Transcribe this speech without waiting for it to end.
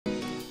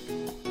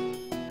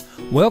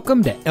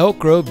Welcome to Elk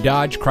Grove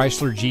Dodge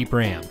Chrysler Jeep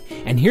Ram,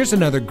 and here's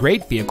another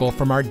great vehicle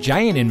from our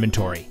giant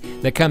inventory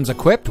that comes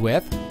equipped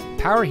with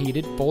power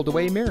heated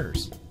fold-away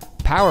mirrors,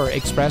 power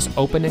express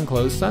open and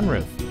closed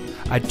sunroof,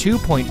 a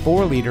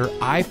 2.4-liter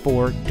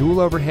i4 dual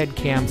overhead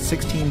cam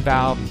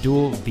 16-valve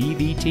dual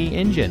VVT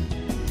engine,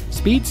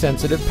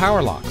 speed-sensitive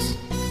power locks,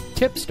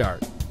 tip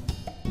start.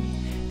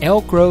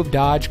 Elk Grove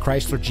Dodge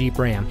Chrysler Jeep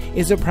Ram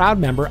is a proud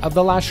member of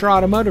the Lasher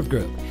Automotive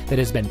Group that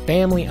has been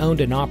family-owned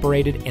and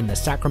operated in the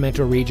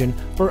Sacramento region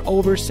for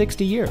over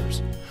 60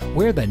 years.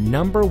 We're the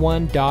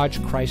 #1 Dodge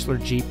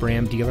Chrysler Jeep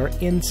Ram dealer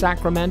in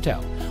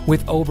Sacramento,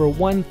 with over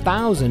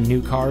 1,000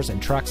 new cars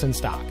and trucks in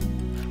stock.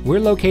 We're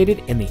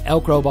located in the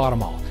Elk Grove Auto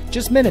Mall,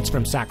 just minutes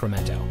from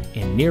Sacramento,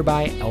 in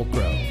nearby Elk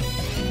Grove.